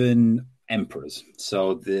 even emperors.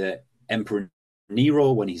 So the Emperor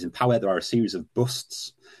Nero, when he's in power, there are a series of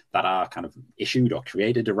busts that are kind of issued or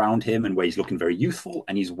created around him, and where he's looking very youthful,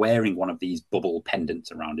 and he's wearing one of these bubble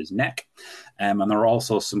pendants around his neck. And there are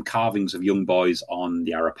also some carvings of young boys on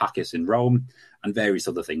the Areopagus in Rome, and various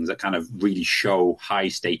other things that kind of really show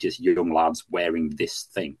high-status young lads wearing this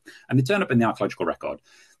thing. And they turn up in the archaeological record.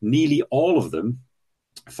 Nearly all of them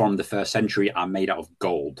from the 1st century are made out of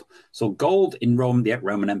gold. So gold in Rome, the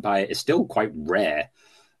Roman Empire, is still quite rare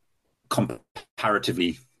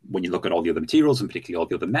comparatively when you look at all the other materials, and particularly all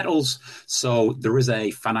the other metals. So there is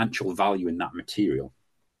a financial value in that material.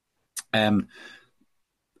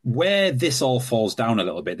 Where this all falls down a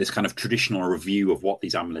little bit, this kind of traditional review of what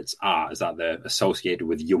these amulets are, is that they're associated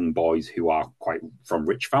with young boys who are quite from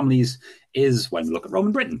rich families, is when we look at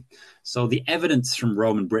Roman Britain. So the evidence from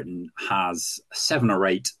Roman Britain has 7 or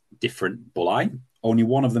 8 different bullae. Only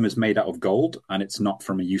one of them is made out of gold, and it's not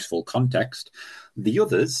from a useful context. The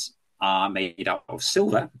others are made out of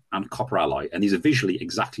silver and copper alloy, and these are visually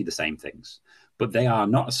exactly the same things. But they are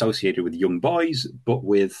not associated with young boys, but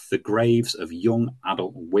with the graves of young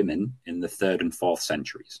adult women in the 3rd and 4th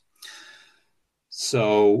centuries.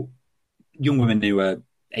 So young women who are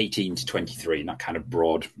 18 to 23, in that kind of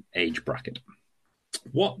broad age bracket.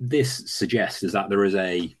 What this suggests is that there is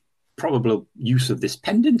a probable use of this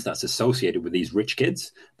pendant that's associated with these rich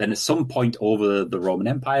kids. Then at some point over the Roman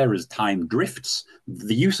Empire, as time drifts,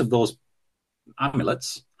 the use of those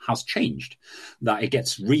amulets has changed, that it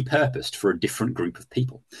gets repurposed for a different group of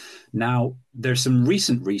people. Now, there's some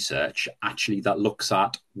recent research actually that looks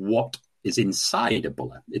at what is inside a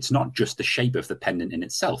bulla. It's not just the shape of the pendant in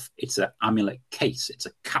itself. It's an amulet case. It's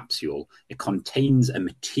a capsule. It contains a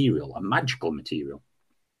material, a magical material.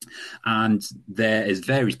 And there is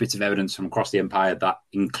various bits of evidence from across the empire that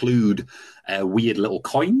include weird little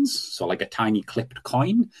coins, so like a tiny clipped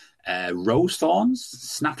coin, rose thorns,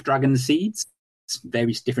 snapdragon seeds,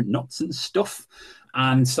 various different nuts and stuff.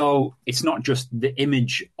 And so it's not just the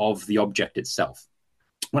image of the object itself.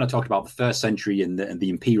 When I talked about the 1st century and the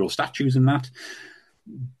imperial statues and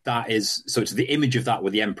that is, so it's the image of that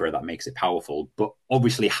with the emperor that makes it powerful. But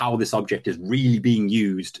obviously how this object is really being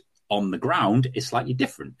used on the ground is slightly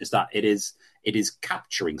different, is that it is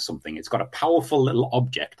capturing something. It's got a powerful little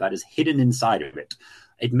object that is hidden inside of it.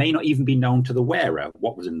 It may not even be known to the wearer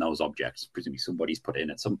what was in those objects. Presumably somebody's put it in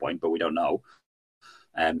at some point, but we don't know.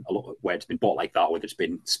 A lot where it's been bought like that, whether it's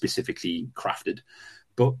been specifically crafted.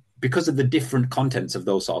 But because of the different contents of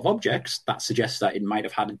those sort of objects, that suggests that it might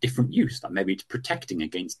have had a different use, that maybe it's protecting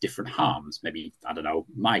against different harms, maybe, I don't know,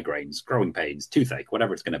 migraines, growing pains, toothache,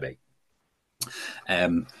 whatever it's going to be.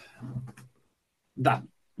 That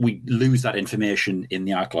we lose that information in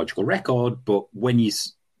the archaeological record, but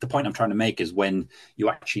the point I'm trying to make is when you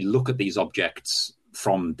actually look at these objects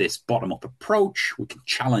from this bottom-up approach, we can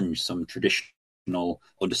challenge some traditional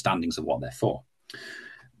understandings of what they're for.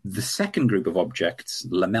 The second group of objects,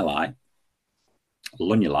 lunulae,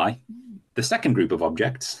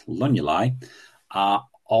 are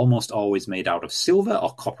almost always made out of silver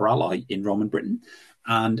or copper alloy in Roman Britain,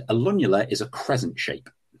 and a lunula is a crescent shape.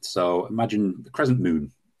 So imagine the crescent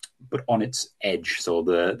moon, but on its edge. So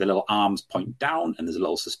the little arms point down, and there's a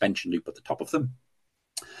little suspension loop at the top of them.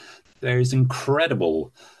 There's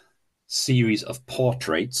incredible series of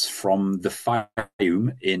portraits from the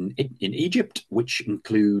Fayum in Egypt, which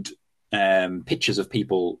include pictures of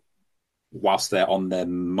people whilst they're on their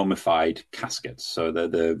mummified caskets. So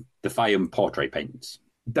the Fayum portrait paintings.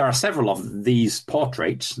 There are several of these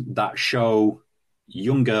portraits that show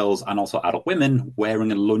young girls and also adult women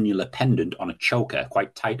wearing a lunula pendant on a choker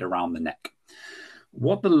quite tight around the neck.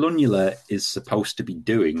 What the lunula is supposed to be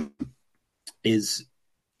doing is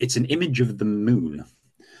it's an image of the moon.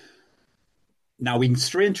 Now, we can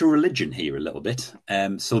stray into religion here a little bit.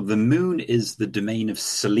 So the moon is the domain of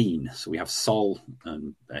Selene. So we have Sol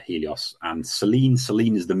and Helios, and Selene.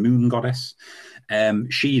 Selene is the moon goddess.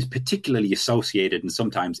 She is particularly associated and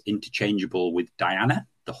sometimes interchangeable with Diana,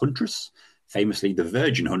 the huntress, famously the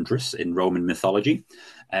virgin huntress in Roman mythology.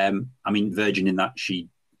 Virgin in that she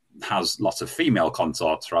has lots of female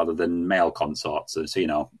consorts rather than male consorts.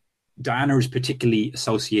 So, Diana is particularly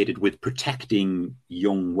associated with protecting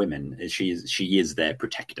young women. She is their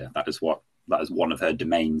protector. That is one of her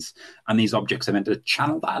domains. And these objects are meant to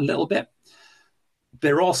channel that a little bit.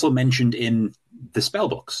 They're also mentioned in the spell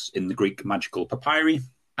books, in the Greek magical papyri,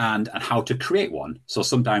 and how to create one. So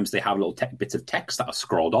sometimes they have little bits of text that are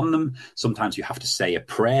scrawled on them. Sometimes you have to say a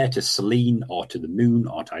prayer to Selene or to the moon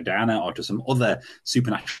or to Diana or to some other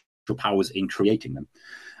supernatural powers in creating them.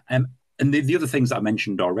 And the other things that I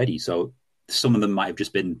mentioned already, so some of them might have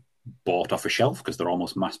just been bought off a shelf because they're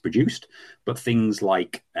almost mass-produced, but things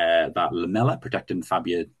like that lamella protecting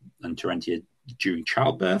Fabia and Terentia during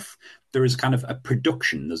childbirth, there is kind of a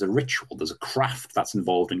production, there's a ritual, there's a craft that's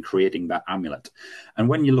involved in creating that amulet. And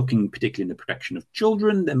when you're looking particularly in the protection of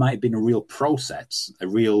children, there might have been a real process, a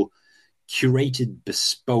real curated,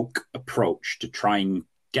 bespoke approach to try and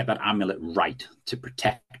get that amulet right to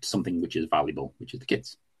protect something which is valuable, which is the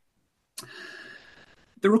kids.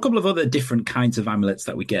 There are a couple of other different kinds of amulets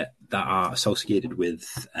that we get that are associated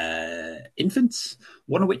with infants,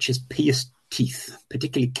 one of which is pierced teeth,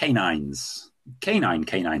 particularly canines.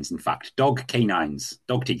 Canines, in fact, dog canines,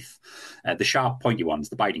 dog teeth, the sharp, pointy ones,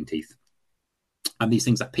 the biting teeth. And these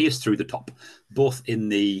things are pierced through the top. Both in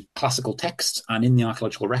the classical texts and in the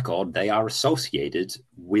archaeological record, they are associated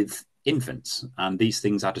with infants. And these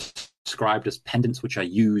things are described as pendants which are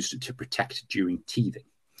used to protect during teething.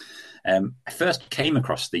 I first came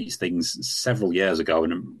across these things several years ago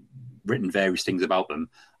and written various things about them.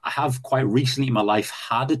 I have quite recently in my life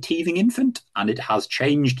had a teething infant, and it has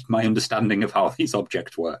changed my understanding of how these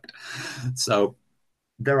objects worked. So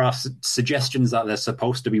there are suggestions that they're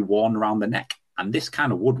supposed to be worn around the neck. And this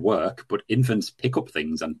kind of would work, but infants pick up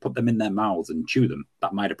things and put them in their mouths and chew them.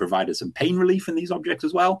 That might have provided some pain relief in these objects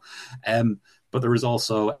as well. But there is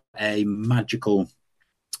also a magical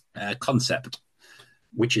concept,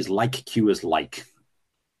 which is like cures like.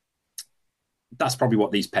 That's probably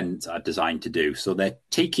what these pendants are designed to do. So they're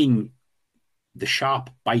taking the sharp,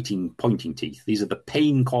 biting, pointing teeth. These are the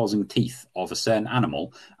pain-causing teeth of a certain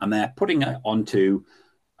animal, and they're putting it onto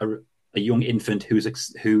a young infant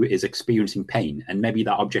who is experiencing pain, and maybe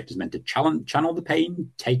that object is meant to channel the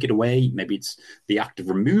pain, take it away. Maybe it's the act of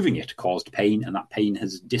removing it caused pain, and that pain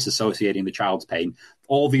is disassociating the child's pain.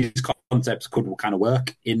 All these concepts could kind of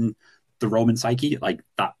work in the Roman psyche, like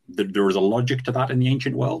that. There is a logic to that in the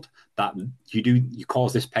ancient world, that you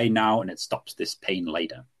cause this pain now, and it stops this pain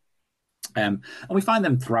later. And we find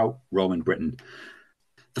them throughout Roman Britain.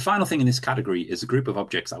 The final thing in this category is a group of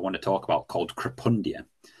objects I want to talk about called crepundia.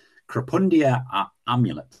 Crepundia are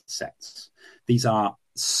amulet sets. These are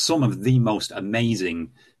some of the most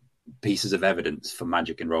amazing pieces of evidence for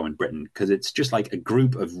magic in Roman Britain, because it's just like a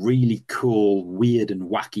group of really cool, weird and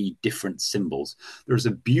wacky different symbols. There's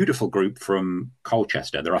a beautiful group from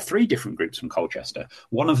Colchester. There are 3 different groups from Colchester.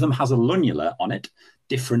 One of them has a lunula on it,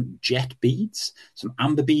 different jet beads, some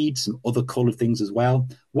amber beads, some other coloured things as well.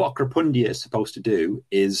 What crepundia is supposed to do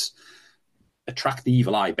is attract the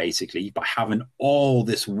evil eye, basically, by having all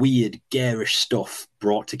this weird, garish stuff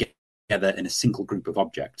brought together in a single group of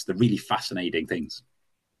objects. They're really fascinating things.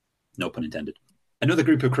 No pun intended. Another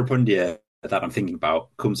group of crepundia that I'm thinking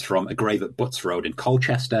about comes from a grave at Butts Road in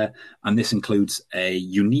Colchester, and this includes a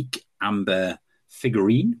unique amber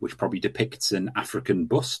figurine, which probably depicts an African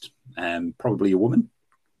bust, probably a woman.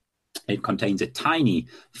 It contains a tiny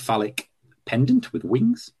phallic pendant with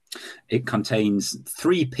wings. It contains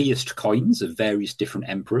 3 pierced coins of various different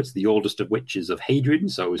emperors, the oldest of which is of Hadrian,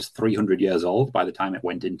 so it was 300 years old by the time it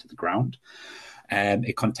went into the ground.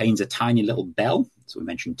 It contains a tiny little bell. So we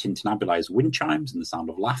mentioned tintinnabuli as wind chimes and the sound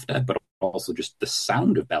of laughter, but also just the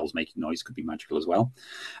sound of bells making noise could be magical as well.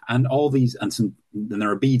 And all these, and then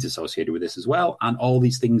there are beads associated with this as well. And all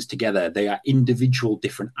these things together, they are individual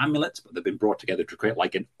different amulets, but they've been brought together to create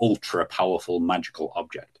like an ultra powerful magical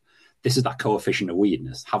object. This is that coefficient of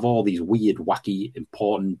weirdness. Have all these weird, wacky,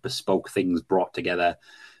 important, bespoke things brought together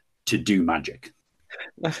to do magic.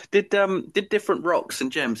 Did different rocks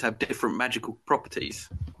and gems have different magical properties?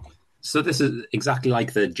 So this is exactly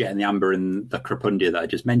like the jet and the amber and the crepundia that I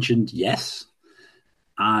just mentioned. Yes.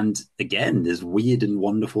 And again, there's weird and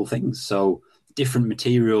wonderful things. So different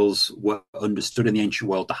materials were understood in the ancient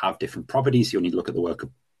world to have different properties. You only look at the work of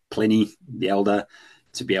Pliny the Elder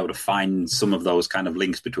to be able to find some of those kind of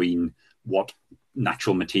links between what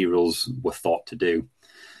natural materials were thought to do.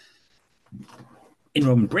 In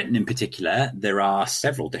Roman Britain in particular, there are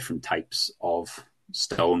several different types of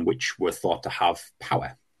stone which were thought to have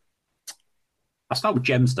power. I'll start with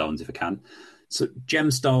gemstones if I can. So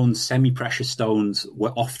gemstones, semi-precious stones,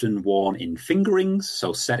 were often worn in finger rings,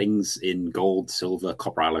 so settings in gold, silver,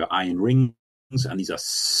 copper, iron rings, and these are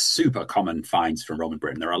super common finds from Roman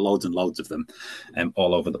Britain. There are loads and loads of them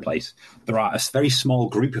all over the place. There are a very small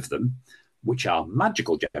group of them which are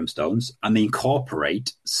magical gemstones, and they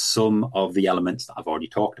incorporate some of the elements that I've already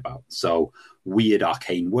talked about. So weird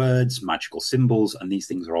arcane words, magical symbols, and these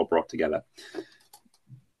things are all brought together.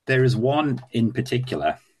 There is one in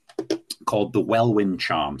particular called the Welwyn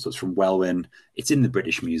charm. So it's from Welwyn. It's in the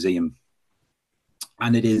British Museum.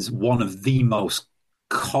 And it is one of the most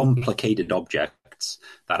complicated objects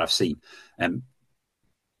that I've seen.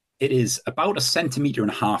 It is about 1.5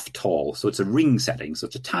 centimeters tall. So it's a ring setting. So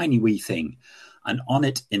it's a tiny wee thing. And on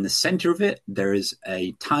it, in the center of it, there is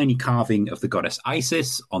a tiny carving of the goddess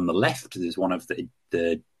Isis. On the left, there's one of the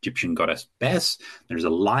Egyptian goddess Bes. There's a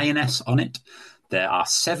lioness on it. There are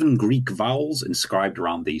 7 Greek vowels inscribed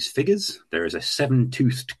around these figures. There is a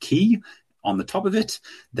 7-toothed key on the top of it.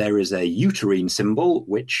 There is a uterine symbol,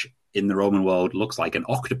 which in the Roman world looks like an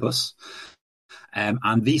octopus. And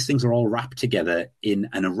these things are all wrapped together in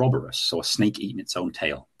an Ouroboros, so a snake eating its own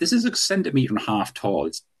tail. This is 1.5 centimeters tall.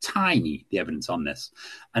 It's tiny, the evidence on this.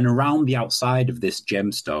 And around the outside of this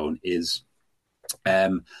gemstone is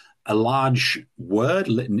a large word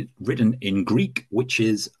written in Greek, which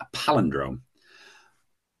is a palindrome.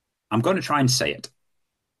 I'm going to try and say it.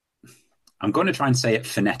 I'm going to try and say it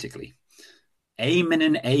phonetically.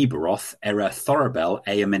 Aeminen Aberoth era Thorabel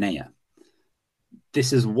Eaminea.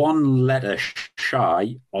 This is one letter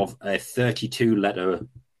shy of a 32-letter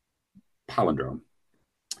palindrome.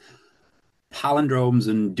 Palindromes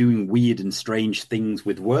and doing weird and strange things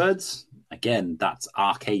with words, again, that's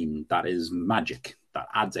arcane. That is magic. That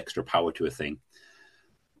adds extra power to a thing.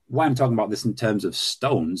 Why I'm talking about this in terms of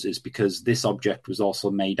stones is because this object was also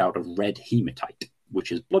made out of red hematite,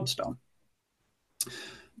 which is bloodstone.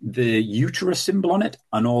 The uterus symbol on it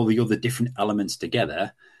and all the other different elements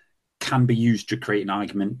together can be used to create an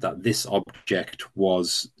argument that this object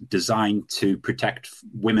was designed to protect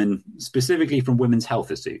women, specifically from women's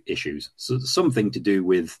health issues. So something to do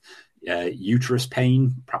with uterus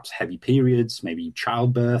pain, perhaps heavy periods, maybe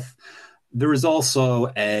childbirth. There is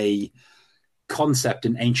also a concept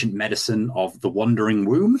in ancient medicine of the wandering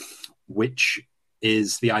womb, which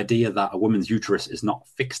is the idea that a woman's uterus is not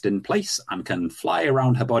fixed in place and can fly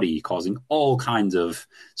around her body, causing all kinds of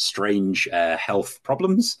strange health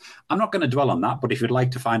problems. I'm not going to dwell on that, but if you'd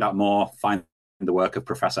like to find out more, find the work of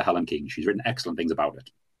Professor Helen King. She's written excellent things about it.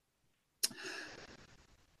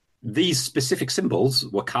 These specific symbols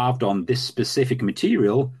were carved on this specific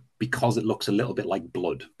material because it looks a little bit like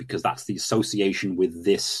blood, because that's the association with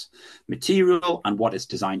this material and what it's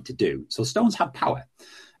designed to do. So stones have power.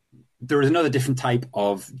 There is another different type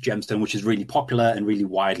of gemstone which is really popular and really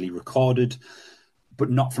widely recorded, but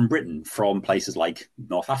not from Britain, from places like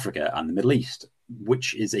North Africa and the Middle East,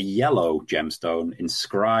 which is a yellow gemstone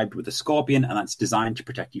inscribed with a scorpion, and that's designed to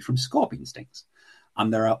protect you from scorpion stings.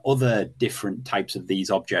 And there are other different types of these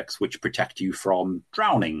objects which protect you from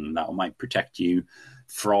drowning, that might protect you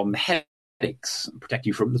from headaches, protect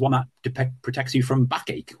you from, there's one that protects you from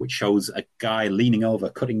backache, which shows a guy leaning over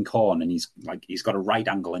cutting corn and he's got a right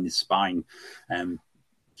angle in his spine.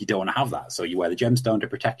 You don't want to have that, so you wear the gemstone to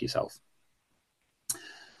protect yourself.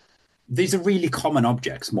 These are really common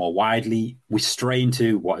objects. More widely, we stray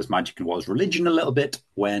into what is magic and what is religion a little bit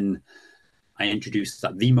when I introduced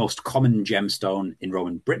that the most common gemstone in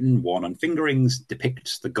Roman Britain, worn on fingerings,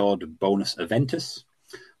 depicts the god Bonus Aventus.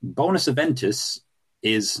 Bonus Aventus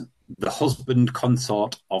is the husband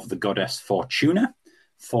consort of the goddess Fortuna.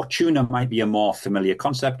 Fortuna might be a more familiar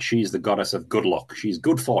concept. She's the goddess of good luck. She's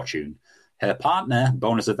good fortune. Her partner,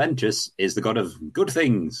 Bonus Aventus, is the god of good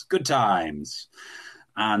things, good times.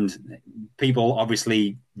 And people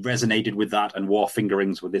obviously resonated with that and wore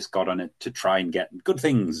fingerings with this god on it to try and get good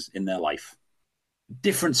things in their life.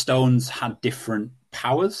 Different stones had different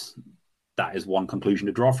powers. That is one conclusion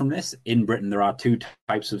to draw from this. In Britain, there are two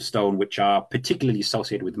types of stone which are particularly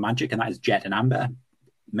associated with magic, and that is jet and amber. I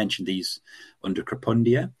mentioned these under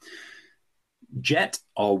Crepuscula. Jet,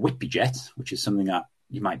 or Whitby jet, which is something that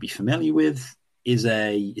you might be familiar with, it's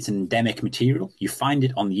an endemic material. You find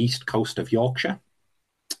it on the east coast of Yorkshire,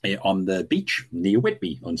 on the beach near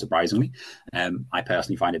Whitby, unsurprisingly. I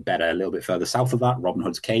personally find it better a little bit further south of that, Robin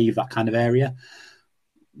Hood's Cave, that kind of area.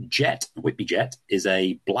 Jet, Whitby jet, is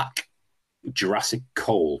a black Jurassic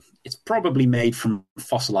coal. It's probably made from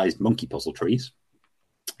fossilized monkey puzzle trees.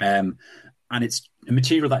 And it's a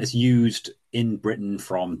material that is used in Britain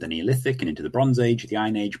from the Neolithic and into the Bronze Age, the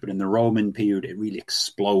Iron Age, but in the Roman period, it really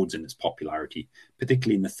explodes in its popularity,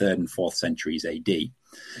 particularly in the 3rd and 4th centuries AD.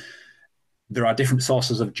 There are different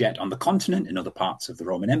sources of jet on the continent, in other parts of the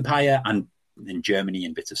Roman Empire, and in Germany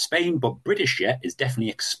and bits of Spain, but British jet is definitely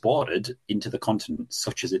exported into the continent,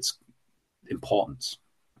 such as its importance.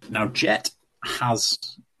 Now, jet has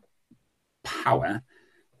power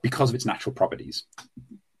because of its natural properties.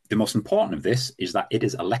 The most important of this is that it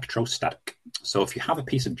is electrostatic. So if you have a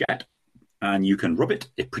piece of jet and you can rub it,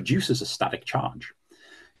 it produces a static charge.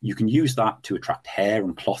 You can use that to attract hair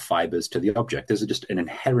and cloth fibers to the object. There's just an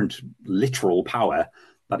inherent literal power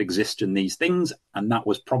that exists in these things, and that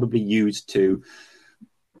was probably used to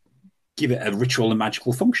give it a ritual and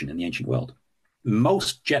magical function in the ancient world.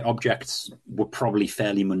 Most jet objects were probably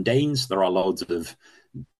fairly mundane. There are loads of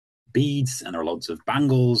beads and there are loads of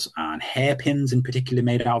bangles and hairpins in particular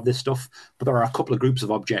made out of this stuff. But there are a couple of groups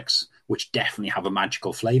of objects which definitely have a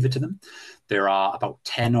magical flavor to them. There are about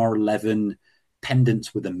 10 or 11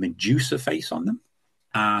 pendants with a Medusa face on them.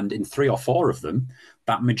 And in 3 or 4 of them,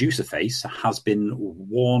 that Medusa face has been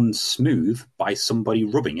worn smooth by somebody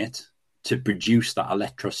rubbing it to produce that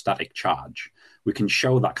electrostatic charge. We can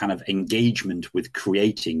show that kind of engagement with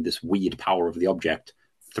creating this weird power of the object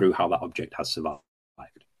through how that object has survived.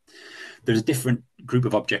 There's a different group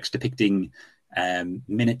of objects depicting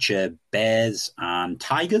miniature bears and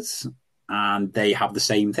tigers, and they have the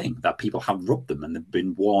same thing, that people have rubbed them and they've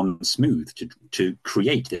been worn smooth to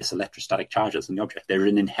create this electrostatic charges in the object. There's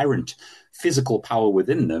an inherent physical power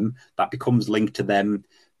within them that becomes linked to them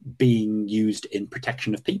being used in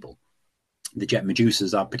protection of people. The jet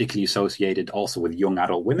medusas are particularly associated also with young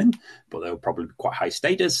adult women, but they're probably quite high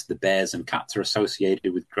status. The bears and cats are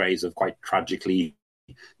associated with graves of quite tragically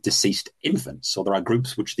deceased infants. So there are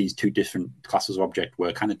groups which these two different classes of object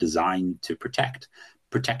were kind of designed to protect.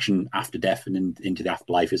 Protection after death and into the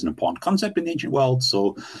afterlife is an important concept in the ancient world.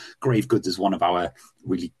 So grave goods is one of our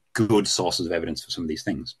really good sources of evidence for some of these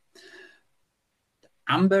things.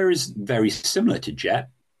 Amber is very similar to jet,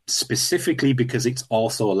 specifically because it's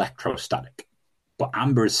also electrostatic. But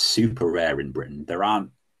amber is super rare in Britain.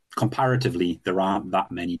 Comparatively, there aren't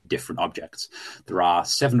that many different objects. There are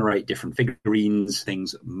 7 or 8 different figurines,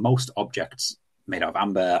 things. Most objects made out of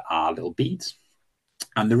amber are little beads.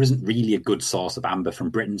 And there isn't really a good source of amber from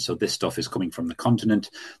Britain, so this stuff is coming from the continent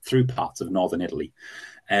through parts of northern Italy.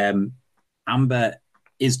 Amber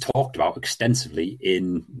is talked about extensively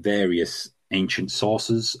in various ancient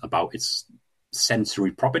sources about its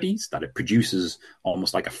sensory properties, that it produces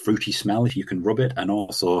almost like a fruity smell if you can rub it, and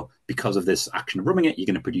also because of this action of rubbing it, you're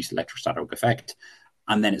going to produce electrostatic effect,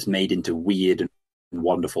 and then it's made into weird and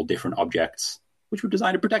wonderful different objects which were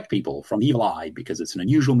designed to protect people from the evil eye because it's an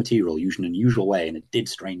unusual material used in an unusual way and it did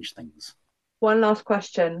strange things. One last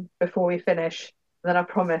question before we finish, then I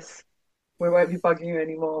promise we won't be bugging you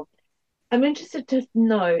anymore. I'm interested to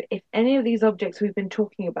know if any of these objects we've been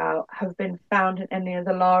talking about have been found in any of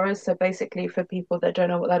the Laras. So basically, for people that don't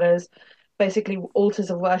know what that is, basically altars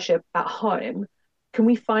of worship at home. Can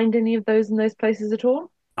we find any of those in those places at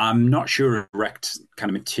all? I'm not sure of direct kind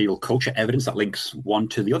of material culture evidence that links one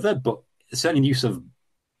to the other, but certainly the use of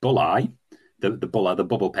bullae, the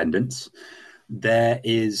bubble pendants, there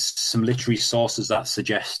is some literary sources that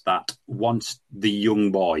suggest that once the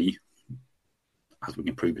young boy, as we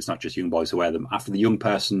can prove it's not just young boys who wear them, after the young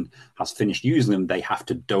person has finished using them, they have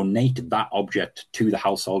to donate that object to the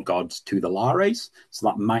household gods, to the Lares. So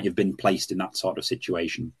that might have been placed in that sort of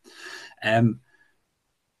situation.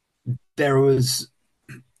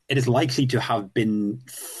 It is likely to have been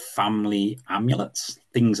family amulets,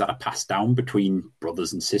 things that are passed down between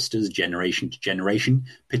brothers and sisters, generation to generation,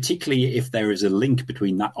 particularly if there is a link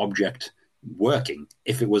between that object working.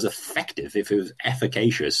 If it was effective, if it was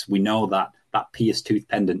efficacious, we know that that pierced tooth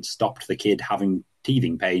pendant stopped the kid having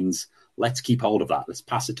teething pains. Let's keep hold of that. Let's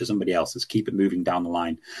pass it to somebody else. Let's keep it moving down the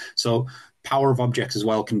line. So power of objects as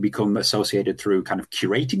well can become associated through kind of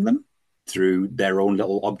curating them, through their own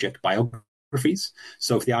little object biographies.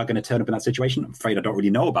 So if they are going to turn up in that situation, I'm afraid I don't really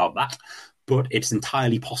know about that, but it's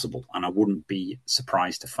entirely possible, and I wouldn't be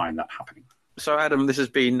surprised to find that happening. So, Adam, this has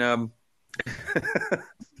been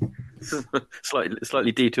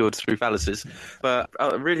slightly detoured through fallacies, but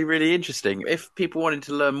really, really interesting. If people wanted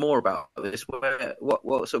to learn more about this,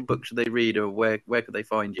 what sort of books should they read, or where could they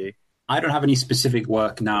find you? I don't have any specific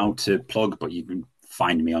work now to plug, but you can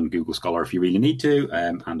find me on Google Scholar if you really need to,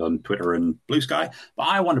 and on Twitter and Blue Sky. But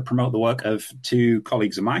I want to promote the work of 2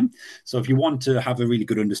 colleagues of mine. So if you want to have a really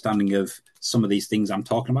good understanding of some of these things I'm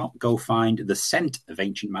talking about, go find The Scent of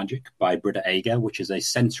Ancient Magic by Britta Ager, which is a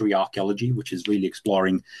sensory archaeology, which is really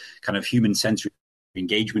exploring kind of human sensory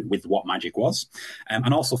engagement with what magic was.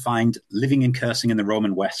 And also find Living and Cursing in the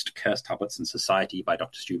Roman West, Curse Tablets and Society by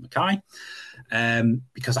Dr. Stuart Mackay.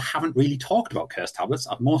 Because I haven't really talked about curse tablets.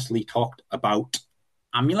 I've mostly talked about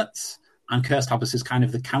amulets, and curse tablets is kind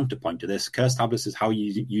of the counterpoint to this. Curse tablets is how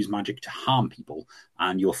you use magic to harm people,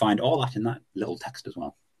 and you'll find all that in that little text as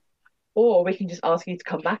well. Or we can just ask you to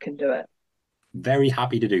come back and do it. Very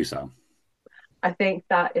happy to do so. I think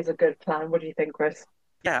that is a good plan. What do you think, Chris?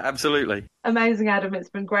 Yeah, absolutely. Amazing, Adam. It's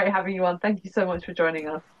been great having you on. Thank you so much for joining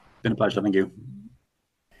us. It's been a pleasure. Thank you.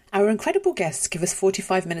 Our incredible guests give us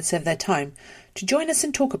 45 minutes of their time to join us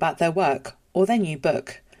and talk about their work or their new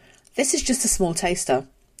book. This is just a small taster.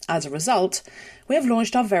 As a result, we have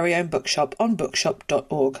launched our very own bookshop on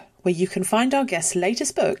bookshop.org, where you can find our guests'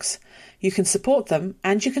 latest books, you can support them,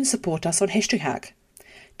 and you can support us on History Hack.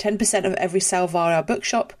 10% of every sale via our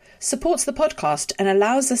bookshop supports the podcast and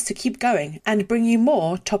allows us to keep going and bring you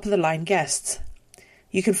more top-of-the-line guests.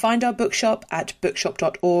 You can find our bookshop at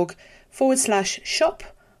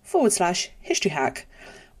bookshop.org/shop/History Hack,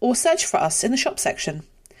 or search for us in the shop section.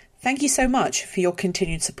 Thank you so much for your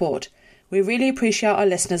continued support. We really appreciate our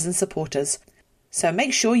listeners and supporters. So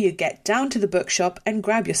make sure you get down to the bookshop and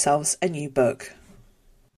grab yourselves a new book.